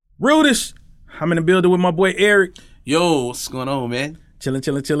Rudish, I'm in the building with my boy Eric. Yo, what's going on, man?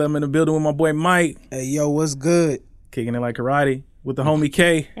 Chillin'. I'm in the building with my boy Mike. Hey, yo, what's good? Kicking it like karate with the homie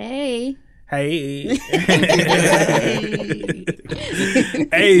K. Hey.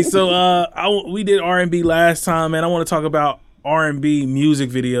 Hey, so we did R&B last time, man. I want to talk about R&B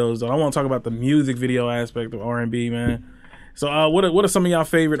music videos, though. I want to talk about the music video aspect of R&B, man. So what are some of y'all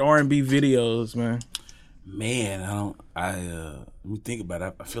favorite R&B videos, man? Man, let me think about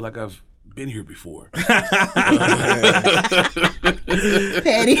it. I feel like I've been here before. Petty.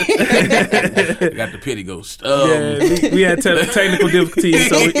 Got the petty ghost. We had technical difficulties,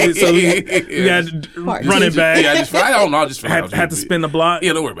 so we had running back. Yeah, I don't know. I just feel like had to spin the block.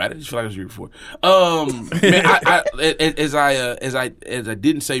 Yeah, don't worry about it. I just feel like I was here before. Man, as I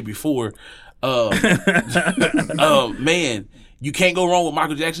didn't say before, man, you can't go wrong with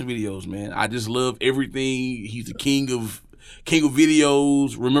Michael Jackson videos, man. I just love everything. He's the king of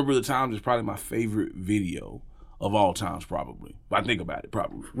videos. Remember the Time is probably my favorite video of all times, probably. If I think about it,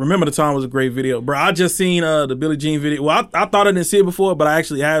 probably. Remember the Time was a great video, bro. I just seen the Billie Jean video. Well, I thought I didn't see it before, but I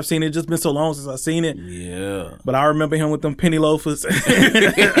actually have seen it. It's just been so long since I seen it. Yeah. But I remember him with them penny loafers.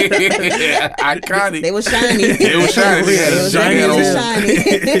 Iconic. They were shiny. They were shiny.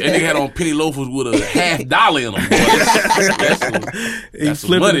 They had on penny loafers with a $50 in them. He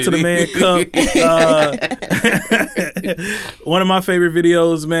flipped it to the man cup. One of my favorite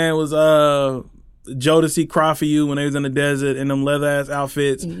videos, man, was Jodeci Cry For You when they was in the desert in them leather ass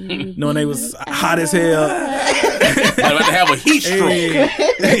outfits, knowing they was hot as hell. I'm about to have a heat stroke.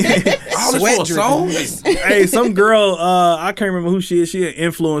 Sweat dripping. Hey, some girl, I can't remember who she is. She an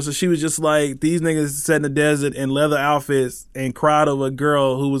influencer. She was just like, these niggas sat in the desert in leather outfits and cried over a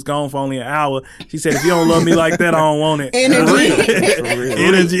girl who was gone for only an hour. She said, if you don't love me like that, I don't want it.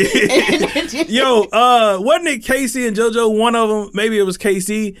 Energy. Yo, wasn't it Casey and JoJo? One of them, maybe it was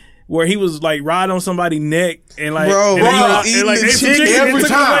Casey, where he was like riding on somebody's neck and like, eating the chicken every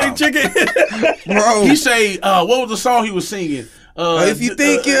time. Bro, He say, what was the song he was singing? If you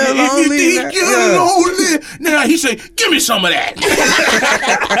think you're lonely, lonely. Now he say, give me some of that.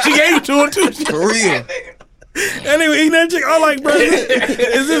 She gave it to him too. For real. Anyway, eating that chicken. I'm like, bro,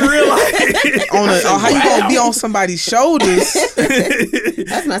 is this real life? How you gonna be on somebody's shoulders?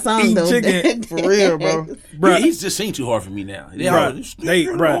 That's my song, though. Chicken. For real, bro. Bro, he's just singing too hard for me now.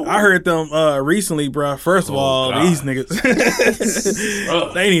 Bro, I heard them recently, bro. First of all, God. these niggas,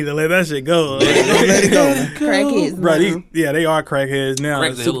 they need to let that shit go. Let it go. Crackheads, Bro, now. they are crackheads now.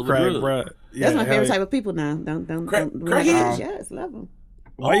 Crack's a Super hell of a crack, drug. bro. That's my favorite type of people now. Don't Crackheads? Yes, love them.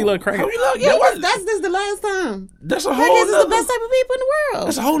 Why you love crackheads? That's just the last time. That's a whole Crackheads is nother. the best type of people in the world.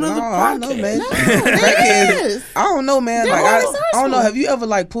 That's a whole nother I don't podcast. know, man. Crackheads. I don't know, man. They're Like all I resourceful. don't know. Have you ever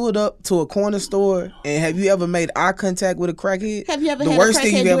like pulled up to a corner store and have you ever made eye contact with a crackhead? Have you ever the had worst a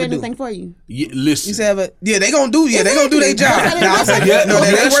thing crackhead you do ever anything do? for you? Yeah, listen. You say, they gonna do their job. Exactly. Now, I say, they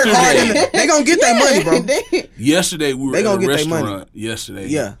work hard. They gonna get their money, bro. Yesterday we were They at gonna a get their money. restaurant. Yesterday,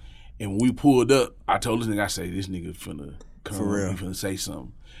 Yeah. and when we pulled up, I told this nigga, I say, this nigga finna come, For real. he finna say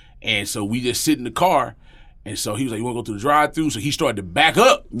something, and so we just sit in the car, and so he was like, you want to go through the drive-through? So he started to back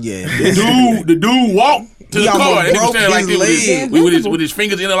up. Yeah. The dude walked to He the car, almost and he was broke standing like his this leg. with his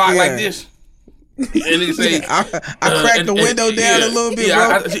fingers interlocked Yeah. like this. And he say, I cracked the window down a little bit,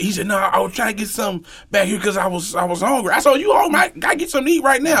 bro. He said, no, I was trying to get something back here because I was hungry. I said, you hungry? I gotta get something to eat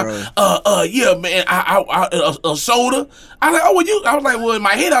right now. Yeah, man, a soda. I was like, I was like, well, in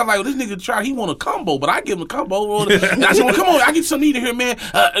my head, I was like, well, this nigga he want a combo, but I give him a combo. And I said, well, come on, I get something to eat here, man.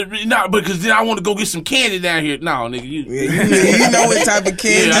 No, because then I want to go get some candy down here. No, nigga, you know what type of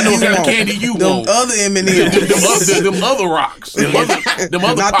candy Yeah, I know you what type of want. candy you them want. other M&Ms. them other rocks. Them other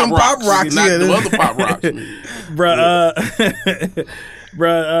Not pop them rocks. pop rocks, Not yeah. them other pop rocks.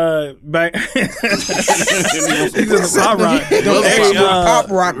 Back. Pop rock. Them extra pop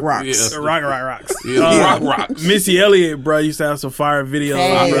rock rocks. Yeah. Rock rocks. Yeah, rocks. Missy Elliott, bro, used to have some fire videos.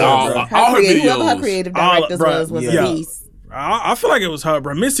 Hey, all her whoever videos. her creative All- directors bruh, was yeah. a beast. I feel like it was her,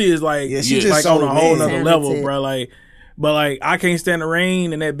 bro. Missy is like, Yeah, she Yeah. just like so on a whole mad. nother level, Talented. bro. Like, but like, I Can't Stand the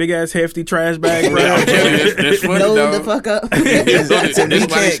Rain and that big ass hefty trash bag, bro. That's funny, Load dog. the fuck up. To me, That's why they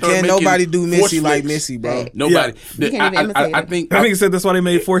can't started nobody making do Missy force like flicks. Missy, bro. Nobody. You can't even imitate I her. think. I think he said that's why they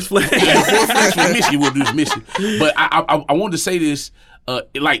made Force Flex. Force flicks with Missy will do Missy. But I wanted to say this.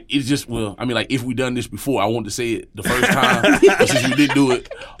 Like it's just like if we done this before, I wanted to say it the first time but since we didn't do it,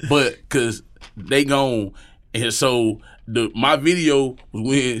 but because they gone and so my video was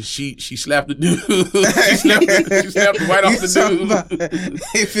when she slapped the dude. she slapped the white off the dude.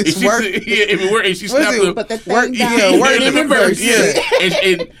 If it's work, if it worked, and she slapped the But the thing work, down work in in reverse. reverse.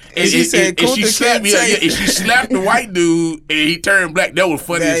 And she said, and she slapped me. "Kunta And she slapped the white dude, and he turned black. That was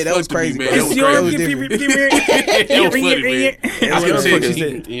funny. Yeah, as that fuck was to me, crazy, man. bro. That was That was crazy. different. That was funny, man. I was was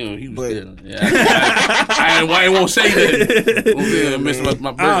different. saying, he was. I won't say that. Miss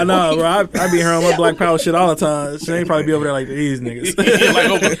my birthday. Oh no, bro! I be hearing my Black Power shit all the time. She ain't probably be over there like these niggas.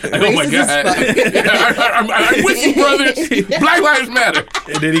 Oh my god! I'm with you, brothers. Black Lives Matter.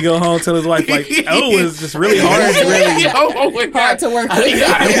 And then he go home tell his wife like, "Oh, it was just really hard." Oh my god! Hard to work with.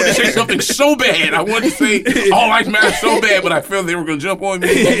 I wanted to say something so bad. I wanted to say all lives matter so bad, but I felt they were gonna jump on me.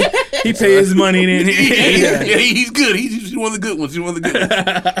 He pay his money and then He's good. He's one of the good ones. He's one of the good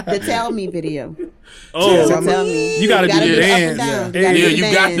ones. The Tell Me video. oh, Tell Me. you gotta do the up dance. and down. Yeah, You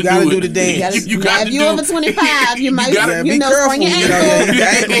got to You gotta do the it. dance. You got to If do you over 25, you might, gotta be careful, sprain your you know, ankle. your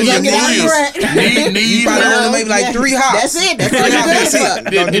ankle, You your get out knees. of breath. Knee, probably bro. only maybe like Yeah. 3 hops. That's it. That's Three what hops, you're that's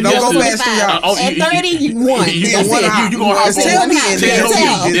good it. for. Don't go past 3 hops. At 30, you won. You That's one it. hop. You gonna hop Just on. tell me and Tell.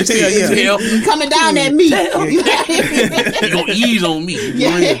 then Just tell, yeah. tell. You coming down that meat. You gonna ease on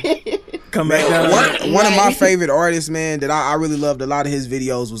me. Come back down. One of my favorite artists, man, that I really loved a lot of his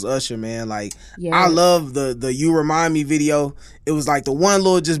videos was Usher, man. Like, Yes. I love the You Remind Me video. It was like the one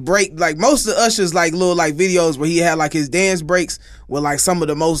little just break, like most of Usher's like little like videos where he had like his dance breaks were like some of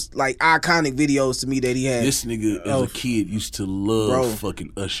the most like iconic videos to me that he had. This nigga as a kid used to love Bro.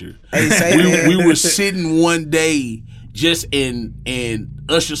 fucking Usher. Hey, say man. we were sitting one day just and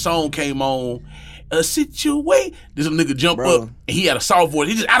Usher's song came on. A situation. This nigga jump Bro. up and he had a soft voice.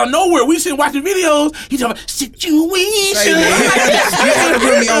 He just out of nowhere. We sitting watching videos. He talking about situation. Hey, man, you had to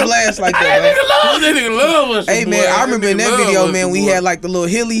put me on blast like that, That nigga love us. Hey man, I remember in that video, man, we had like the little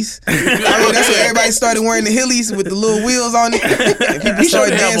Hillies. I mean, that's when everybody started wearing the Hillies with the little wheels on it. And people He showed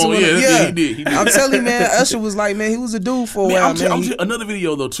started the dancing elbow, with yeah, them. that's Yeah, what he did. I'm telling you, man, Usher was like, man, he was a dude for a while, man. Another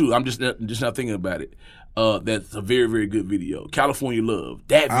video though too. I'm just not thinking about it. That's a very, very good video. California Love.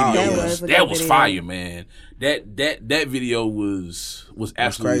 That video yeah. was That was a good video. fire, man. That video was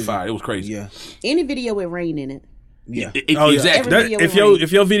absolutely crazy. fire. It was crazy. Yeah, Any video with rain in it. yeah. Oh, yeah. Exactly. Every video If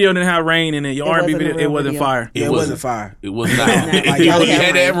with your video didn't have rain in it, your R&B wasn't a video, it real wasn't video. fire. It wasn't fire. It was not. Like, It y'all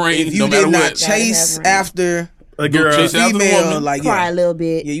had to have rain. If you no matter did not what. chase Gotta have rain. after A girl. chase after the female, woman. like Cry a yeah, little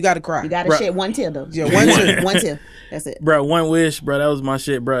bit. yeah, you got to cry. You got to Bruh. shed one tear though. Yeah, one tear. One tear. That's it. Bro, One Wish, bro, that was my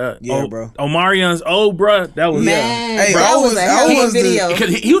shit, bro. Yeah, bro. Omarion's bro, that was Man, Hey, that I was was- a I hell of was a the- video.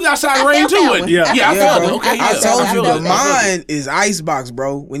 Because he was outside the rain felt that too. one. Yeah. I Yeah, felt it. bro. Okay, I told you, felt but that. mine is Icebox,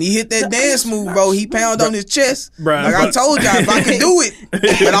 bro. When he hit that dance move, bro, he pounded on his chest. Bruh. Like I told y'all, if I can do it, but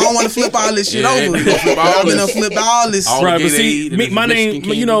I don't want to flip all this shit Yeah, over. you gonna flip all I'm gonna this. flip all this. All Bro, the but see, Gatorade and me, the my name, Mexican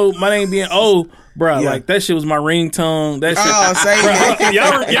you candy. know, my name being bro, Yeah. like that shit was my ringtone. That shit. Oh, say Bruh,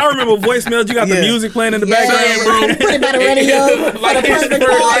 man. y'all remember voicemails? You got the Yeah. music playing in the Yeah. background, bro. Put it by the radio. Like for the this, perfect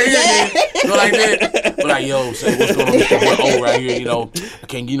bro, part. right here, Yeah. Go like that. But like, yo, say what's going on with your boy right here? You know, I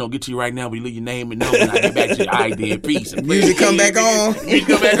can't, get to you right now, but you leave your name and number, and I get back to your ID and peace. And Music come back on. Music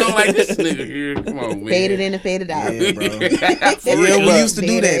come back on like this nigga here. Come on, man. Fade it in and fade it out. Yeah, bro. For Yeah, real. we used to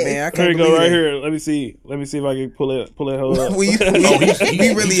do that, man. I Here can't we go, believe right it. here. Let me see if I can pull it hold up. We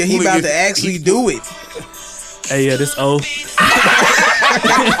really he about to actually do it. Hey, yeah, this O.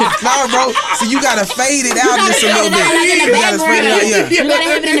 No, bro. So you gotta fade it out just a little bit. You gotta fade it out, yeah. You gotta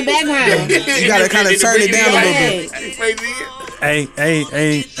have it in the background. You gotta kind of turn it down a little bit.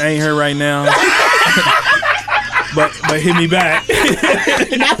 I ain't here right now. but hit me back.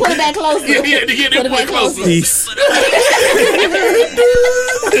 Now put it back closer. Yeah, to get Put it it back closer. Peace.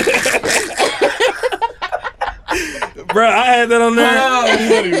 Bro, I had that on there. Oh,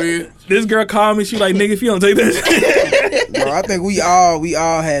 funny, man. This girl called me. She like, nigga, if you don't take that shit. Bro, I think we all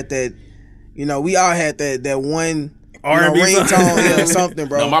had that. You know, we all had that one R&B ringtone or something,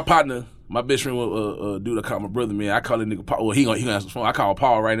 bro. No, my partner, my best friend, dude, I call my brother, man. I call that nigga Paul. Well, he gonna answer the phone. I call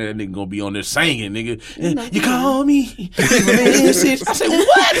Paul right now. That nigga gonna be on there singing, nigga. You call me. I said,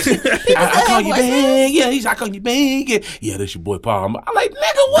 what? I call you bang. Yeah, I call you bang. Yeah, that's your boy Paul. I'm like,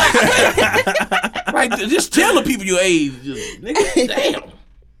 nigga, what? Like, just tell the people your age. Just, nigga, damn.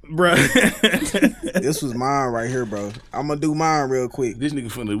 Bro. This was mine right here, bro. I'm gonna do mine real quick. This nigga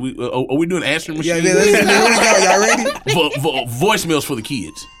finna. Are we doing answering Yeah, machine? here we go. Y'all ready? Voicemails for the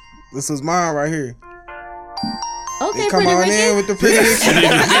kids. This was mine right here. Okay, Come pretty on Ricky. in with the pretty Ricky.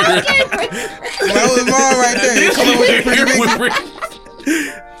 That was mine right there. Come on with the pretty Ricky.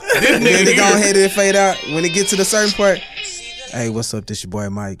 And then they go ahead and fade out. When it gets to the certain part, hey, what's up? This your boy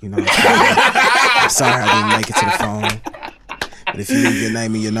Mike. You know, sorry I didn't make it to the phone. But if you leave your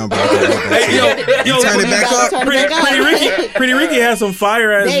name and your number, I can work with Hey, you. yo, Turn it back up. Turn it back up. Pretty Ricky had some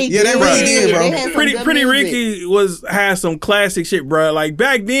fire ass. They Yeah, they really did, bro. They had some Pretty good Pretty music. Ricky had some classic shit, bro. Like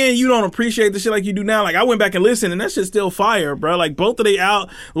back then, you don't appreciate the shit like you do now. Like I went back and listened, and that shit's still fire, bro. Like both of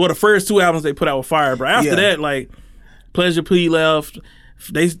the first 2 albums they put out were fire, bro. After Yeah. that, like Pleasure P left.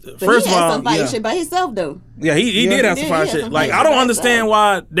 They But first he of had all, some fire yeah. shit by himself though. yeah, he did have He some did, fire he had shit. some Like fire I don't shit. understand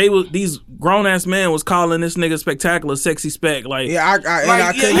why these grown ass men was calling this nigga Spectacular Sexy Spec. Like Yeah, I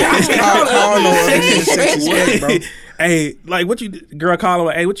Like, couldn't yeah, call no other nigga Sexy sexy spec, bro. Hey, like what you girl call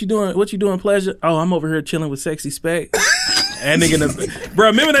him? Hey, what you doing? What you doing? Pleasure? Oh, I'm over here chilling with Sexy Spec. And nigga, bro,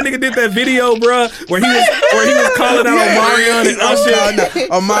 remember that nigga did that video, bro, where he was calling out Omarion and Usher,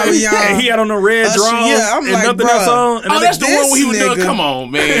 Omarion. and he had on the red Usher, draws yeah, I'm and like, nothing else bruh. on. And Oh, the that's the nigga- one where he was doing. nigga. Come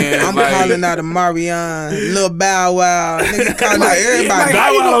on, man. I'm Like, calling out Omarion, Lil Bow Wow, nigga calling out everybody.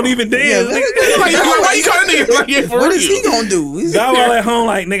 Bow Wow don't even dance. Yeah, nigga. like, why you calling niggas like yeah, for what real? is he gonna do? He's- Bow Wow at home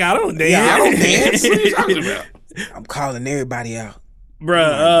like nigga, I don't dance. Yeah, I don't dance. What are you talking about? I'm calling everybody out.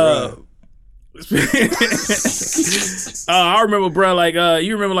 Bruh, I remember, bruh, like,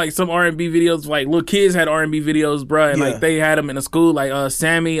 you remember, like, some R&B videos, like, little kids had R&B videos, bruh, and, Yeah. like, they had them in the school, like,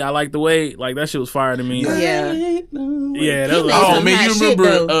 Sammy, I Like the Way, like, that shit was fire to me. Yeah. Yeah, that was, made Oh some man, hot you shit,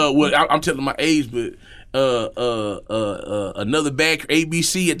 remember? though. What I'm telling my age, but another back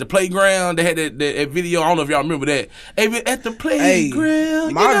ABC at the playground. They had that video. I don't know if y'all remember that. Hey, at the Hey,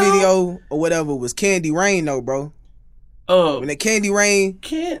 playground. my video or whatever was Candy Rain though, bro. When the Candy Rain,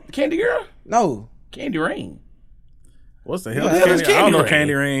 Candy Girl, no. Candy Rain. what's the hell? What the hell is Candy? I don't know Candy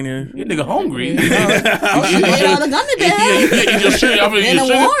Candy Rain here. You nigga hungry? Ate all the gummy bears. You just sugar. I mean, And you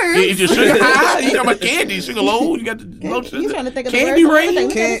the sugar. worms. You just sugar high. You got my candy, sugar low. You got the low sugar. You trying to think of the Candy words?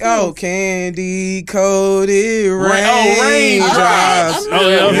 Rain. Candy coated raindrops. raindrops. Oh,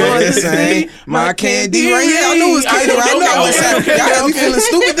 yeah, Yeah, okay. this ain't my candy rain. Yeah, I knew it was Candy Rain. I know I was saying, y'all got me feeling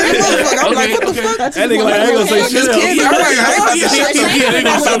stupid than a motherfucker. I'm like, what the fuck? That nigga like, I ain't gonna say It's shit else. Candy Rain. I ain't about to shut Yeah,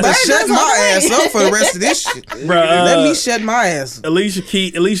 I'm about to shut my ass up for the rest of this shit. Bruh, Let me shut my ass up.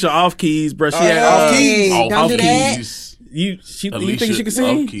 Alicia Off Keys, bro. She had Off Keys. Hey, don't do that. you think she can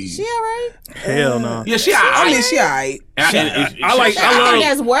sing? She all right? Hell no. Yeah, she. I mean, she alright. I like. I I think love.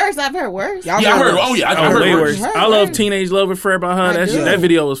 that's worse. I've heard worse. Y'all Yeah, I heard. worse. Oh yeah, I Oh, heard way worse. worse. I love Teenage Lover Forever by her. I do. That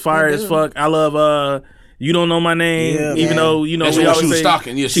video was fire I as do. fuck. I love You Don't Know My Name, Yeah, even man. though you know That's we what always she was say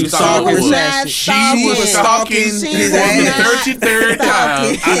stalking. Yeah, she was stalking. stalking. not She was stalking his his ass. 33rd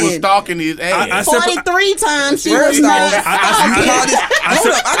time. I was stalking his I ass. said- 43 times she First was off, not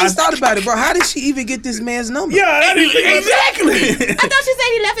hold up. I just thought about it, bro. How did she even get this man's number? Yeah, Exactly. I thought she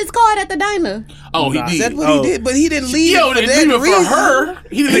said he left his card at the diner. Oh, he That's did. what he did, but he didn't leave Yo, for they that didn't leave it reason. for her.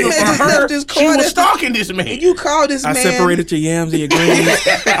 He didn't leave it Man for just her. left his She card was at the- stalking this man. And you call this I man. separated your yams and your greens.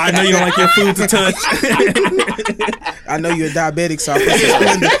 I know you don't like your food to touch. I know you're a diabetic, so I put the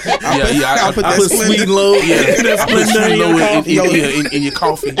Splenda. I put I that put sweet Splenda. low. Yeah, that I put Splenda in your coffee. in your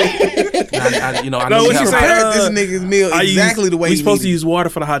coffee. I No, know what you she have- say? Prepared this nigga's meal I exactly use, the way we he supposed to needed use water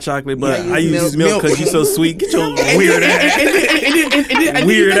for the hot chocolate, but Yeah, I use use milk. milk because you so sweet. Get your weird ass. And then you think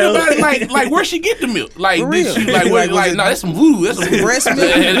Weirdo. about it, like where she get the milk? Like, For did real. she like, Like, was like, it no, that's some voodoo. That's some breast milk?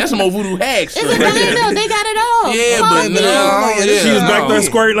 That's some old voodoo hacks. It's a diner. They got it all. Yeah, Come but on, no, man. yeah. She was back there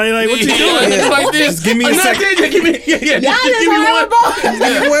squirting like what you doing? Yeah. Like this. Just give me a second. Give me, yeah, Y'all just just give me one.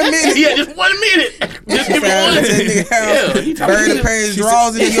 horrible. 1 minute. Yeah, just 1 minute. Just give me That one. nigga Yeah, house. he talking Burn a shit. pair of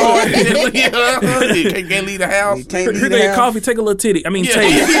drawers in the yard. Yeah, can't leave the house. You can't Here leave go the your house. coffee. Take a little titty. I mean, Yeah.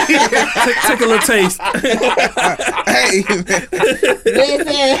 taste. Take a little taste. Hey,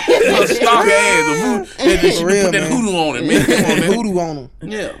 man. Listen. Stock ass. The voodoo. She For real, put that man. hoodoo on it, man. Come on, man. Voodoo on him.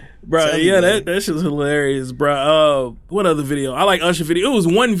 Yeah. Bro, Tell yeah, me, that shit was hilarious, bro. What other video? I like Usher video. It was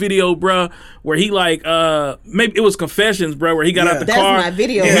one video, bro, where he like maybe it was Confessions, bro, where he got Yeah. out the That's car. my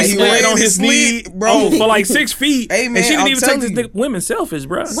video. And Yeah, he he slid ran on and his knee, slid, bro. for like 6 feet. Hey, man, and she didn't I'm even take telling this you. women selfish,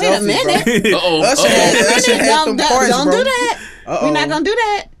 bro. Wait a minute. Uh-oh. Usher had them parts, Don't bro. do that. Uh-oh. We're not gonna do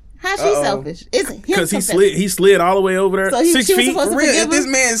that. How's she Uh-oh. selfish? It's him Because selfish. he slid all the way over there, So 6 she was feet. supposed For to real, forgive if this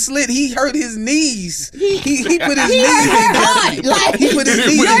him? man slid, he hurt his knees. He put his He knees in hurt her jeopardy. heart. Like, He put his your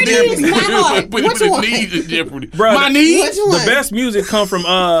knees in knees, jeopardy. my heart. Put Which his one? knees in jeopardy. Bro, My knees? Which one? The best music come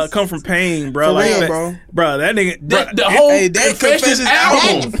from pain, bro. For like real, that, bro. That nigga, The whole Hey, that Confessions Confessions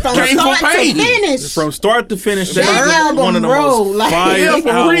album From came from start to pain. finish. from start to finish, That that is album one of the rolled, most like- fire Yeah, for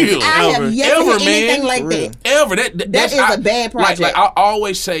albums real. I ever. have yet to Ever, hear anything man. like For real. that. Ever. That's is a bad project. Like I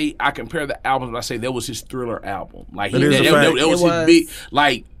always say, I compare the albums, but I say that was his Thriller album. Like That is a fact. that was It his was. big.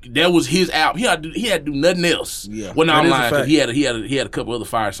 Like that was his album. He had to do nothing else. Yeah. Well, no, That I'm is a lying. 'Cause fact. he had a couple other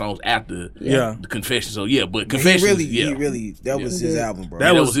fire songs after Yeah. the Confession. So yeah, but He Confession. really, that was his album, bro.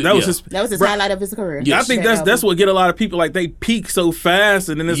 That was yeah. his. That was his Bruh, highlight of his career. Yeah. I think That that's album. what get a lot of people like they peak so fast,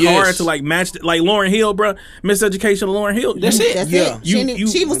 and then it's Yes. hard to like match. Like Lauryn Hill, bro, Miseducation of Lauryn Hill. That's it. That's Yeah. it.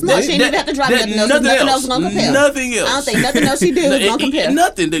 She was smart. That- She didn't even have to drop that- nothing else. Nothing else was gonna compare. Nothing else. I don't think nothing else she did was gonna compare.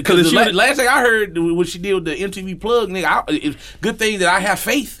 Nothing. Because Because the she- last thing I heard when she did with the MTV plug, nigga, it's good thing that I have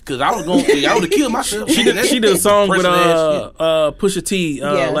faith because I was going, I would have killed myself. She did a song with Depressing ass Pusha T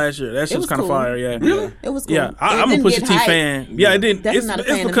Yeah. last year. That shit was was kind of cool. fire. Yeah, Really? It was cool. Yeah, I'm a didn't Pusha get T hype. fan. Yeah, it didn't. Definitely It's, not a it's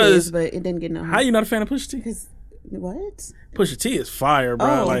fan of because his, but it didn't get no hype. how you not a fan of Pusha T? Because what? Pusha T is fire,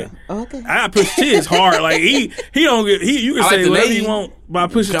 bro. Oh, Like, okay. Pusha T is hard. Like he don't get you can I like say the whatever name. you want by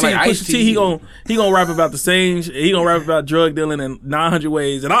Pusha T. Kinda like Pusha T, he gonna rap about the same. He gonna rap about drug dealing in 900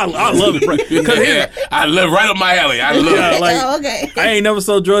 ways, and I love it, bro. Because Yeah, I love right up my alley. I love yeah, it. like Oh, okay. I ain't never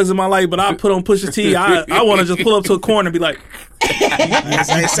sold drugs in my life, but I put on Pusha T. I want to just pull up to a corner and be like, Say,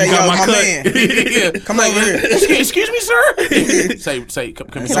 got yo, my my cut. man. Yeah. Come over here. Excuse me, sir. say, come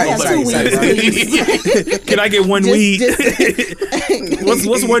Can I have Say, two say, weeks, say, please? "Can I get one weed?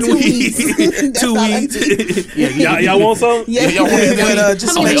 What's one Two weed? weeks. Two That's all I weeds? Yeah, Y'all want some? Yeah. Y'all want Yeah, me to but, do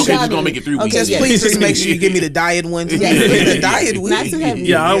just okay, make okay, sure- just gonna make it 3 weeks. Okay, Just yeah. please, just make sure you give me the diet one. Yeah. The diet weed. Not too heavy.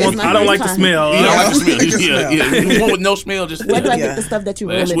 Yeah, It's my I don't first like the time. smell. You don't like the Yeah. smell. Like the smell. Yeah. One with no smell, just Where do I Yeah. get the stuff that you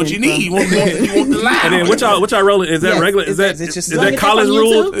roll that's it what in you need. You want the loud. And then what y'all rolling? Is that Yes. regular? Is that Is it just- is Do I that get that college from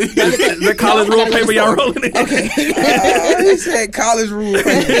rule? YouTube? Is that college No, I rule gotta go to paper the y'all store. rolling in? He said college rule.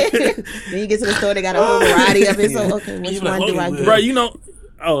 Then you get to the store, they got a whole variety of it. So, okay, which You like, one do I okay, get? Bro, you know.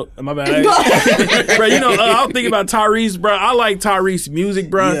 Oh, my bad. Bro, you know, I was thinking about Tyrese, bro. I like Tyrese music,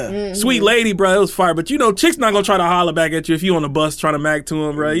 bro. Yeah. Sweet Lady, bro. It was fire. But you know, chicks not gonna try to holler back at you if you on the bus trying to mac to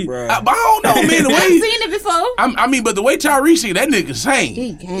him, bro. Bro. But I don't know, man. The I've way seen it before. I mean, but the way Tyrese sing, that nigga sing.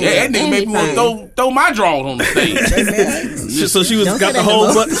 He can. Yeah, that nigga And make he me want to fine. throw my drawers on the stage. So she was Don't got say the that whole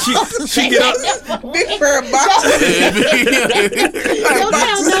no more. butt. She get up. Big fur box. Don't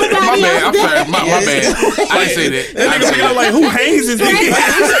tell nobody My bad. I'm else sorry. My bad. I didn't say that. That nigga be out like, who hangs his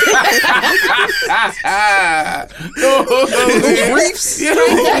nigga? Briefs. Yeah,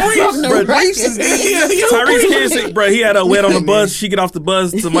 Bro, Briefs is Tyrese Kinsey, bro, he had a wet on the bus. She get off the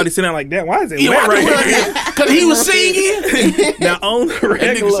bus. Somebody sit down like that. Why is it wet right here? Because he was singing. Now on the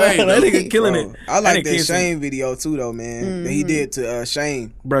regular, sang, that though. nigga killing Bro, it. I like nigga that can't sing. Shane video too, though, man. That he did to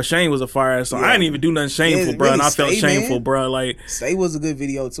Shane. Bro, Shane was a fire ass song. I didn't even do nothing shameful, Yeah, bro, and really I felt stay, man. shameful, bro. Like, Stay was a good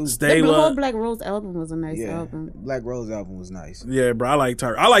video too. stay The whole was. Black Rose album was a nice Yeah, album. Black Rose album was nice. Yeah, bro, I like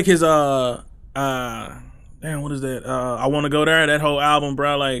Tyre. I like his damn, what is that? I Want to Go There. That whole album,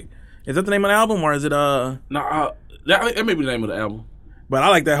 bro. Like, is that the name of the album or is it Nah, that may be the name of the album. But I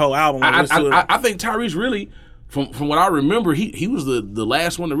like that whole album. I think Tyrese really, from what I remember, he was the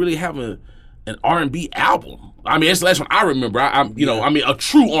last one to really have an R&B album. I mean, that's the last one I remember. I mean, a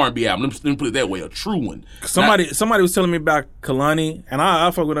true R&B album. Let me put it that way, a true one. Somebody was telling me about Kalani, and I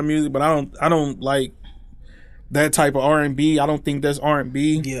fuck with her music, but I don't like that type of R&B. I don't think that's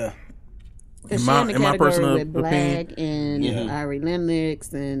R&B. Yeah. Cause my- she in the in my category personal with Black and Yeah. Ari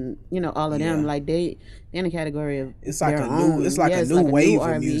Lennox and all of them, like they in the category of It's like their a new- own. it's like Yeah, a it's new like wave of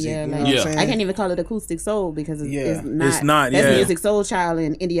R&B, music, Yeah, you know like, what I'm Yeah. saying? I can't even call it acoustic soul because Yeah. it's not. It's not, That's yeah. Music Soul Child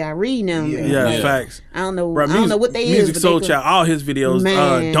and India Arie them. Yeah. and, Yeah, like, facts. I don't know. Bro, I don't know what they Music is. Soul but they Child, all his videos.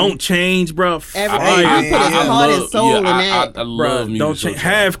 Man. Don't Change, bro. Everything. Hey, I man, put his yeah. heart and soul in I that. love Bro, music. don't so change. much.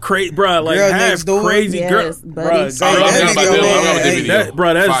 Have crazy, bro. Like Girl have Next Door. crazy girl, Yes, buddy. bro. Say I that love that video, man. video. That,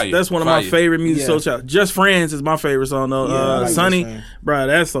 bro, Fire, that's one of my fire. favorite music Yeah. Soul Child. Just Friends is my favorite song though. Yeah, I like Just Sunny, Friends. bro,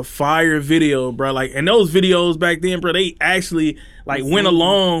 that's a fire video, bro. Like, and those videos back then, bro, they actually like went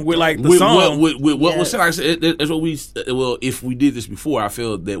along with like the With song. what was Yes. said, like I said, that's what we. Well, if we did this before, I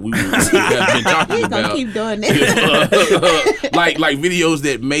feel that we would have been talking He's gonna about. keep doing this. like videos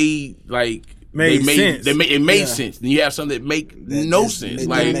that made Made sense. It made Yeah. sense. Then you have some that make no just- sense. it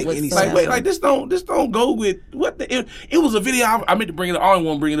Like, didn't make any like, sense. wait, like this don't go with what the. It was a video. I meant to bring it up. I don't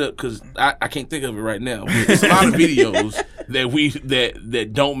want to bring it up because I can't think of it right now. But it's a lot of videos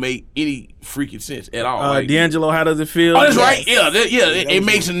that don't make any freaking sense at all. Like, D'Angelo, how does it feel? oh, that's Yes. right. Yeah. It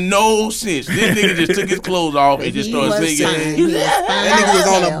makes no sense. This nigga just took his clothes off and just He started was singing. fine. He He was fine. That nigga was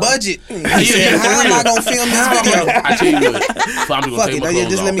on a budget. He said, yeah, how for am I real. going to film this video? I tell you what. So I'm just gonna Fuck take it, my yeah,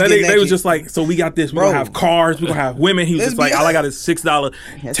 clothes just let off. me They get was naked. just like, so so we got this. We're Bro. gonna have cars. We're gonna have women. He was Let's just like, be all I got is $6.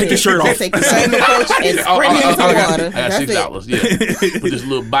 Take the shirt off. Take the Same approach. and I spread it into got water. That's it. $6. Yeah, put this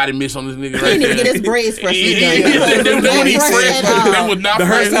little body mist on this nigga He right need to there. get his braids freshly done. That was Fresh fresh. at all. That was not The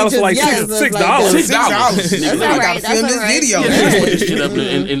fresh. hairstyle was like Yes, $6. it's like $6. this. $6. $6. Nigga, Nigga, all we right, gotta that's film all this right. video. Yeah, let's put this shit up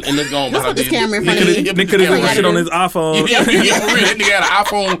and let's go on. Let's put this camera in front of you. Nick could have done shit on his iPhone. Yeah, for real. That nigga had an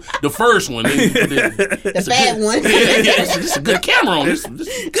iPhone, the first one. The bad one. This is a good camera on this. This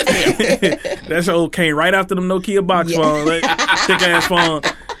is a good camera. That show came right after them Nokia box phone, like thick ass phone.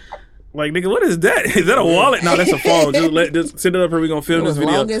 Like, nigga, what is that? Is that a wallet? No, that's a phone. Just sit it up here. We gonna film It this was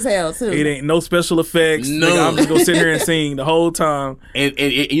video. long as hell too. It ain't no special effects. No. Nigga, I'm just gonna sit here and sing the whole time. And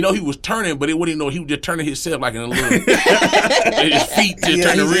you know he was turning, but it wouldn't know he was just turning himself like in a little. His feet just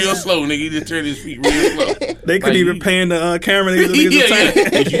turning real slow, nigga. He just turned his feet real slow. They couldn't even pan the camera. These niggas Yeah, was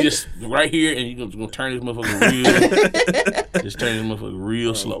turning. And you just right here, and you gonna turn this motherfucker real. Just turn this motherfucker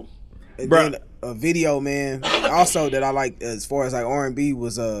real slow. And Bruh. then a video, man, also that I like as far as like R&B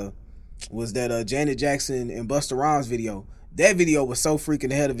was that Janet Jackson and Busta Rhymes video. That video was so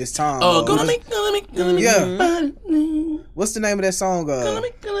freaking ahead of its time. Gonna make. Yeah. What's the name of that song? Gonna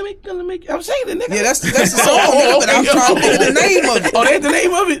make. I'm saying it, nigga. Yeah, that's the song, nigga, but I'm trying to think of the name of it. Oh, that's the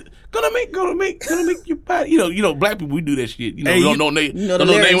name of it. Gonna make your body. You know, black people we do that shit. You know, Hey, we you- don't know know the don't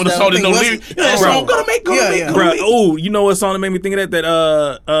know the name of the lyrics, song. though. There's no What's- lyrics. You know that Bro. song. Gonna make. Yeah. Bruh, oh, you know what song that made me think of that?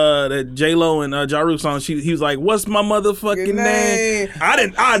 That J Lo and Ja Rule song. He was like, "What's my motherfucking Good name?" name.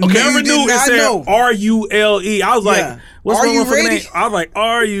 I You never did knew it not said know. RULE. I was Yeah. like, "What's Are my you motherfucking ready? name?" I was like,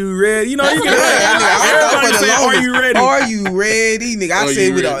 "Are you ready?" You know, you can I everybody say, "Are you ready?" Are you ready, nigga? I Are said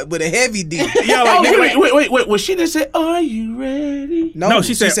you with ready? a heavy D. Yeah, like, nigga, like, Wait. Was she that said, "Are you ready"? No,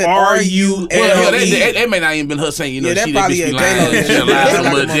 she said, "Are you Well, R-U-L-E. that may not even been her singing. You know, Yeah, that she probably just be a lying. J-Lo. She done lied so That's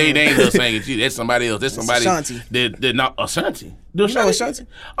much. like They ain't her singing. That's somebody else. That's somebody Ashanti. that not Ashanti. Do You know Ashanti?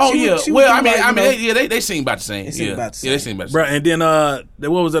 Oh She yeah. was- she Well, was I mean, like, you know, they sing about the same. They sing Yeah, about the yeah, they same. sing about the Bruh, same. and then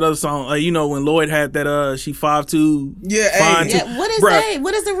what was that other song? You know, when Lloyd had that she 5'2". Yeah, hey. fine too. Yeah, what is Bruh, that?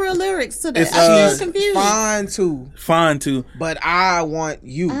 What is the real lyrics to that? It's, I'm just confused. Fine too, Fine too. but I want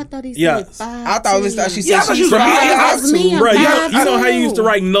you. I thought he said Yeah. 5'2". I thought it was she said Yeah, I thought she she was was right. five That's me. two. I'm Bruh, five, you know how you used to too.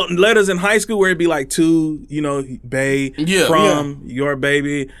 write letters in high school where it'd be like to, you know, bae, Yeah. from, your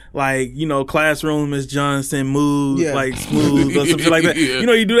baby, like, you know, classroom, Miss Johnson, mood, Yeah. like smooth or some shit like that. Yeah. You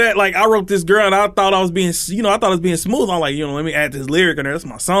know, you do that. Like, I wrote this girl and I thought I was being, I thought I was being smooth. I'm like, let me add this lyric in there. That's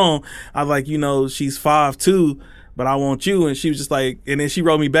my song. I was like, she's 5'2", but I want you. And she was just like, and then she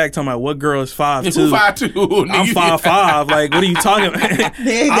wrote me back talking about what girl is 5'2". Who 5'2"? I'm 5'5". Like, what are you talking about?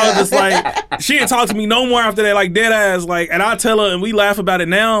 There you I was go. just like, she didn't talk to me no more after that, like dead ass. Like, and I tell her, and we laugh about it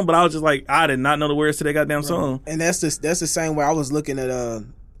now, but I was just like, I did not know the words to that goddamn song. And that's the same way I was looking at.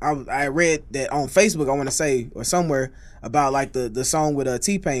 I read that on Facebook. I want to say or somewhere about like the song with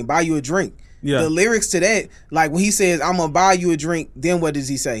T-Pain, "Buy You a Drink." Yeah. The lyrics to that, like when he says, "I'm gonna buy you a drink," then what does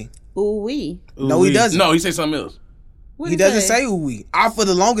he say? Ooh wee. No, he doesn't. No, he said something else. What He doesn't say ooh wee. I for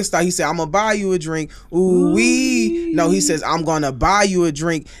the longest time he said I'm gonna buy you a drink. Ooh wee. No, he says I'm gonna buy you a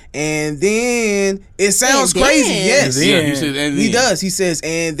drink, and then it sounds And then. crazy. Yes, And Yeah, then. he said. And he then. does. He says,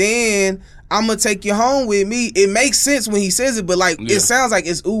 and then I'm gonna take you home with me. It makes sense when he says it, but like Yeah. it sounds like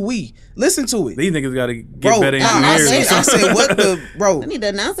it's ooh wee. Listen to it, These niggas gotta get bro. better I engineers. said what the bro. I need to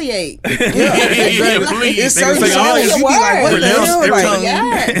enunciate. Yeah, please. It's Niggas certain say, oh, songs you be like, what the pronounce hell? every Like, tongue.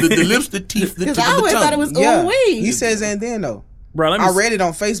 Yeah. the lips, the teeth, the Because tip I of the always thought it tongue. was yeah. ooh wee. He says and then though. Bro, let me I read it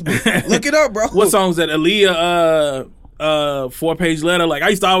on Facebook. Look it up, bro. what song was that? Aaliyah 4-page letter. Like, I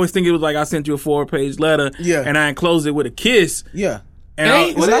used to always think it was like I sent you a 4-page letter, Yeah. and I enclosed it with a kiss. Yeah. And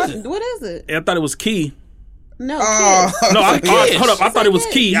Hey, I, what not- is it? What is it? I thought it was Key. No, Oh, kids. No, Kiss. hold up. I thought it was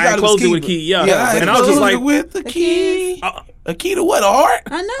Key. You I thought it was enclosed it Key, with but- Key. Yeah, Yeah, and I was just like, with the key. uh, A key to what? A heart?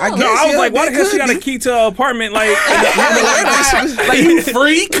 I know. I no, guess. I was Yeah, like, why the that hell she could got a be. key to her apartment? Like, Like you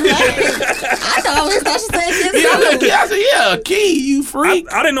freak? I always thought she said kids. Yeah, too. look, I said, yeah, a key, you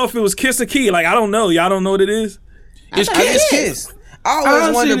freak. I didn't know if it was Kiss or Key. Like, I don't know. Y'all don't know what it is? It's thought kiss. It's kiss. I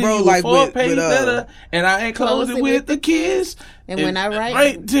always wonder, bro, like with letter, and I enclose it with the kiss. And when I write-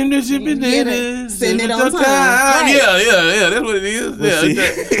 right, tender shipping Get letters, it. Send it on time. Right. Yeah, that's what it is.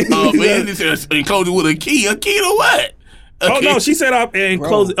 Yeah, but it says enclose it with a key. A key to what? Oh, no, she said I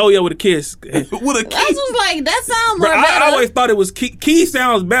enclosed it. Oh, yeah, with a kiss. with a I was key. just like, that sounds more Bro, better. I always thought it was Key. Key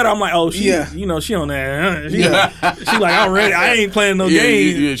sounds better. I'm like, oh, she, Yeah. she on that. Huh? She, Yeah. she like, I'm ready. I ain't playing no Yeah,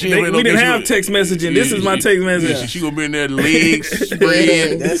 games. yeah, she ain't playing no We didn't games. have text messaging. This is my text message. Yeah, she gonna be in there, legs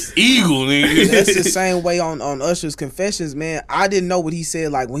spread, That's- eagle, nigga. That's the same way on Usher's confessions, man. I didn't know what he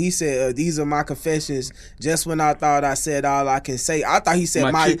said. Like when he said, "These are my confessions." Just when I thought I said all I can say, I thought he said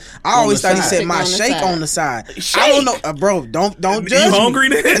My my. chick I always on thought the he side. said my Chick on the shake side. on the side. Shake? I don't know, bro. bro, don't judge me. You hungry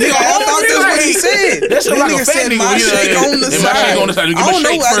then? Nigga, I thought that's what he said. That's That like a nigga fat said nigga. my shake on the And my shake on the side. side. You I get don't my know.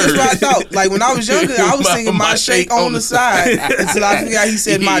 shake That's what I first. thought. Like when I was younger, I was thinking my shake on the side until I figured out he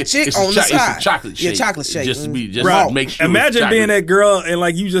said my chick It's a on the it's a side. chocolate shake. Yeah, chocolate shake. Just to be, just Bro, to make sure. imagine it's being chocolate. that girl and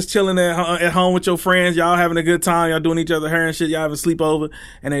like you just chilling at home with your friends, y'all having a good time, y'all doing each other hair and shit, y'all having a sleepover,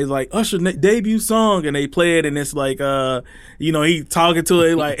 and they like Usher debut song, and they play it, and it's like he talking to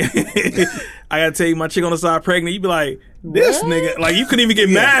it like I gotta tell you my chick on the side pregnant. You be like, this nigga, like you couldn't even get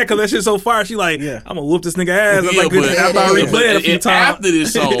mad because that shit's so fire. She like, I'm gonna whoop this nigga ass. I'm like, after I replay it a few times. After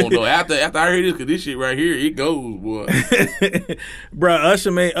this song though, after I heard this, cause this shit right here, it goes, boy.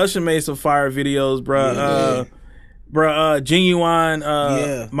 Bruh, Usher made some fire videos, bruh. Genuine,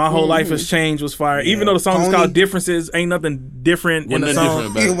 My Whole Life Has Changed was fire. Even though the song is called Differences, ain't nothing different in the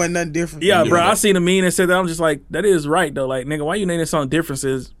song. It wasn't nothing different. Yeah, bro, I seen a meme that said that. I'm just like, that is right though. Like, nigga, why you name this song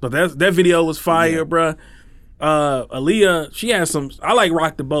Differences? But that video was fire, bruh. Aaliyah, she had some. I like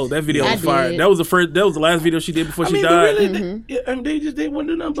Rock the Boat. That video was fire. That was the last video she did before she died. They wouldn't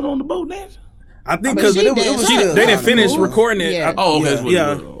do nothing but on the boat dance. I think because they didn't finish recording it. Yeah.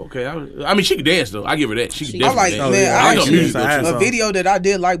 Okay. I mean, she could dance though. I give her that. She could I like, definitely man, dance. I I know actually, music though, too. a video that I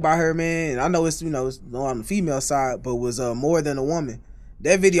did like by her, man. I know it's it's on the female side, but was More Than a Woman.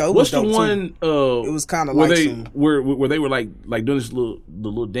 That video, it What's was the dope one? too. It was kind of where like they where they were like doing this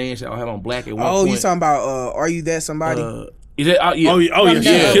little dance that I had on Black at one point. Oh, you talking about Are You That Somebody? Is that? Yeah. Yeah,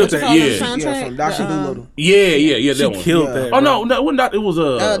 she killed that. Yeah, from Dr. Doolittle. Yeah. She That one. killed that. Oh no, it was not. It was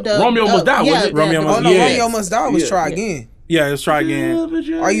Romeo Must Die. Was it? Romeo Must Oh no, Yeah. Romeo Must Die was Try Again. Yeah, let's try again.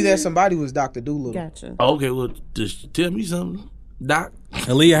 Are You That Somebody was Dr. Doolittle. Gotcha. Okay, well, just tell me something, Doc.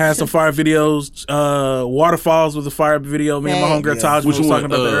 Aaliyah had some fire videos. Waterfalls was a fire video. Me and my homegirl Taj was talking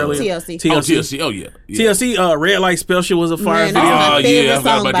about that earlier. TLC. Oh, TLC. Oh yeah. TLC. Red Light Special was a fire Man, video. that's my favorite I forgot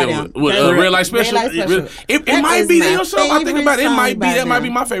song about by that. them. What, Red Light Special? Red Light Special. It That might is be my their song. I think about it. It favorite might be song that by might be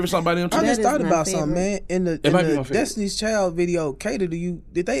them. my favorite song by them too. I just is thought my about favorite. something, man. In might be my the favorite. Destiny's Child video, cater to you.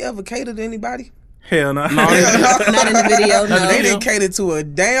 Did they ever cater to anybody? Hell no. Not in the video. No. They didn't cater to a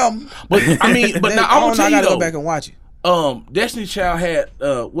damn. But I mean, but now I'm gonna tell I you gotta though. go back and watch it. Destiny's Child had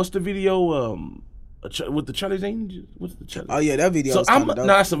what's the video? With the Charlie's Angels. What's the Charlie? Oh yeah, that video. So was I'm kinda dope.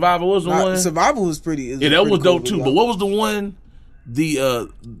 not Survivor was the one. Survival was pretty. Yeah, that was dope too. But what was the one? The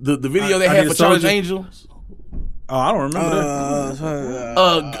video they I had Need for a Charlie's Soldier. Angels. Oh, I don't remember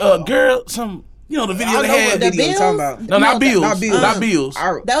that. Girl, some the video I they know what had. video you're Bills? talking about. No, not Bills. Not Bills. Not Bills.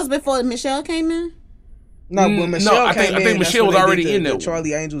 That was before Michelle came in? No, when Michelle I came think in, Michelle was that's when they already did in the there.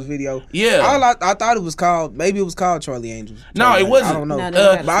 Charlie Angels video. Yeah. I thought it was called. Maybe it was called Charlie Angels. No, Charlie it Angels. wasn't. I don't know. No,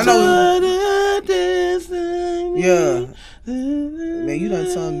 But I know. know. Yeah. Man, you done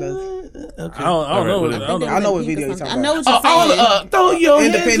sung the. I don't know. I know what video you're talking I know about. what you're saying. Throw your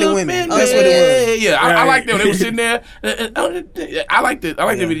Independent hands up women. in That's the what it was. air. Yeah, I Right. like that. They were sitting there. I liked it. I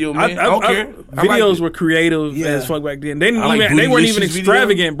like the video, man. I don't care. I liked Videos it. were creative Yeah. as fuck back then. They didn't I like even, they weren't even Bootylicious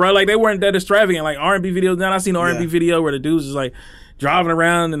extravagant, bro. Like they weren't that extravagant. Like R&B videos. Now I seen an R&B video where the dudes is like driving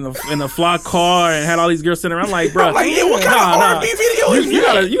around in a fly car and had all these girls sitting around. I'm like, bro, I'm like, yeah, what kind of R&B video is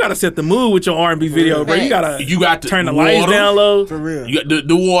that? you gotta set the mood with your R&B video, bro. You gotta to turn the lights water. down low. For real. You got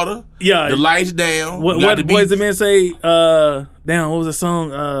the water. Yeah. The lights down. What You got did the Boys beat. the Men say? Damn, what was the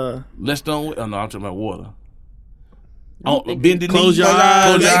song? Let's don't. Oh no, I'm talking about water. Oh, bend the Close knees. your eyes,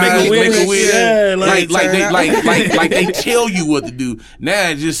 Close your make a eyes, wish. make a wish. Yeah, like they tell you what to do. Now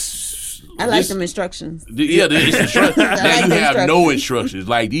it's just. I like them instructions. Yeah, it's instructions. Now like you the have no instructions.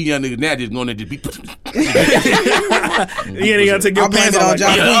 Like these young niggas now just going to just be. Yeah, they gotta take your I blame pants it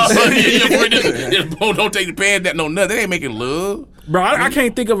off. on Like, John Don't take the pants that no nothing. They ain't making love. bro, I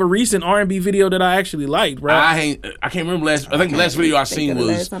can't think of a recent R&B video that I actually liked, bro. I can't remember last. I think the last video I seen The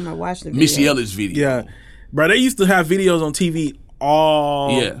last was time I watched the video. Missy Elliott's video. Yeah, bro, they used to have videos on TV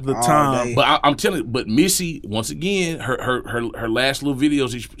all Yeah. the All time. day. But I'm telling you, but Missy, once again, her last little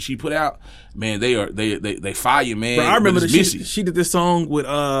videos she put out, man, they fire, man. Bro, I remember But that it's Missy. she did this song with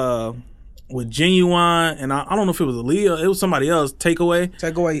Genuine, and I don't know if it was Aaliyah, it was somebody else. Takeaway.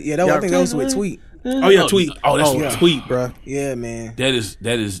 Take away. Yeah, I think that was with Tweet. Oh yeah, Tweet. Oh, that's Tweet, bro. Yeah, man. That is.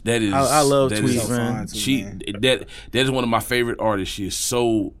 I love that Tweet, is- man. She that is one of my favorite artists. She is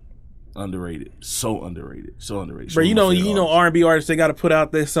so underrated, so underrated. She's Bro, one of you my know favorite artists. R&B artists, they got to put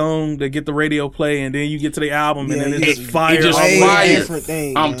out their song to get the radio play, and then you get to the album, and Yeah, then it's yeah. just fire. It just all the way. fire. different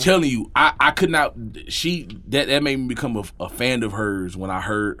thing. I'm man. telling you, I could not. That made me become a fan of hers when I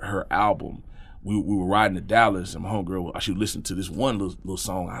heard her album. We were riding to Dallas, and my homegirl, she listened to this one little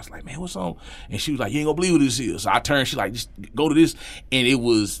song. I was like, man, what song? And she was like, you ain't gonna believe what this is. So I turned, she like, just go to this, and it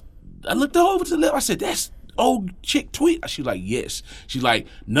was. I looked over to the left. I said, that's old chick tweet? She like, yes. She's like,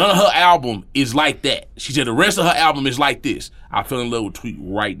 none of her album is like that. She said the rest of her album is like this. I fell in love with Tweet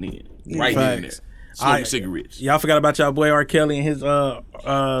right then. Right then and there. Smoking cigarettes. Y'all forgot about y'all boy R. Kelly and his in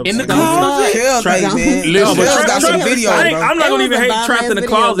the closet. Trapped, man. No, but Trapped got some Trapped- videos, I ain't- bro. I'm not It gonna was even a hate bomb-ass Trapped in the video,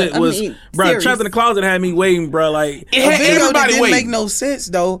 Closet. but, I Was mean, bro serious. Trapped in the Closet had me waiting, bro. Like It A had video that everybody didn't waiting. make no sense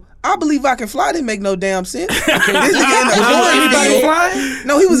though. I Believe I Can Fly didn't make no damn sense. This nigga in the Everybody cornfield. flying?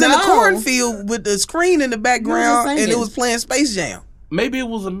 No, he was in the No. cornfield with the screen in the background, singing. and it was playing Space Jam. Maybe it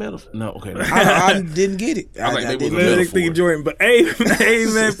was a metaphor. No, okay. No. I didn't get it. I like they didn't was get a it. metaphor. Thinking Jordan, but hey, hey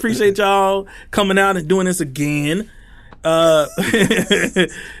man, appreciate y'all coming out and doing this again. Hey,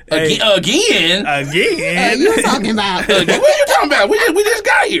 Again? again. You were talking about. What are you talking about? We just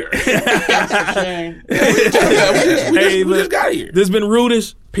got here. We Hey, just got here. This been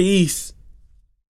Rudish. Peace.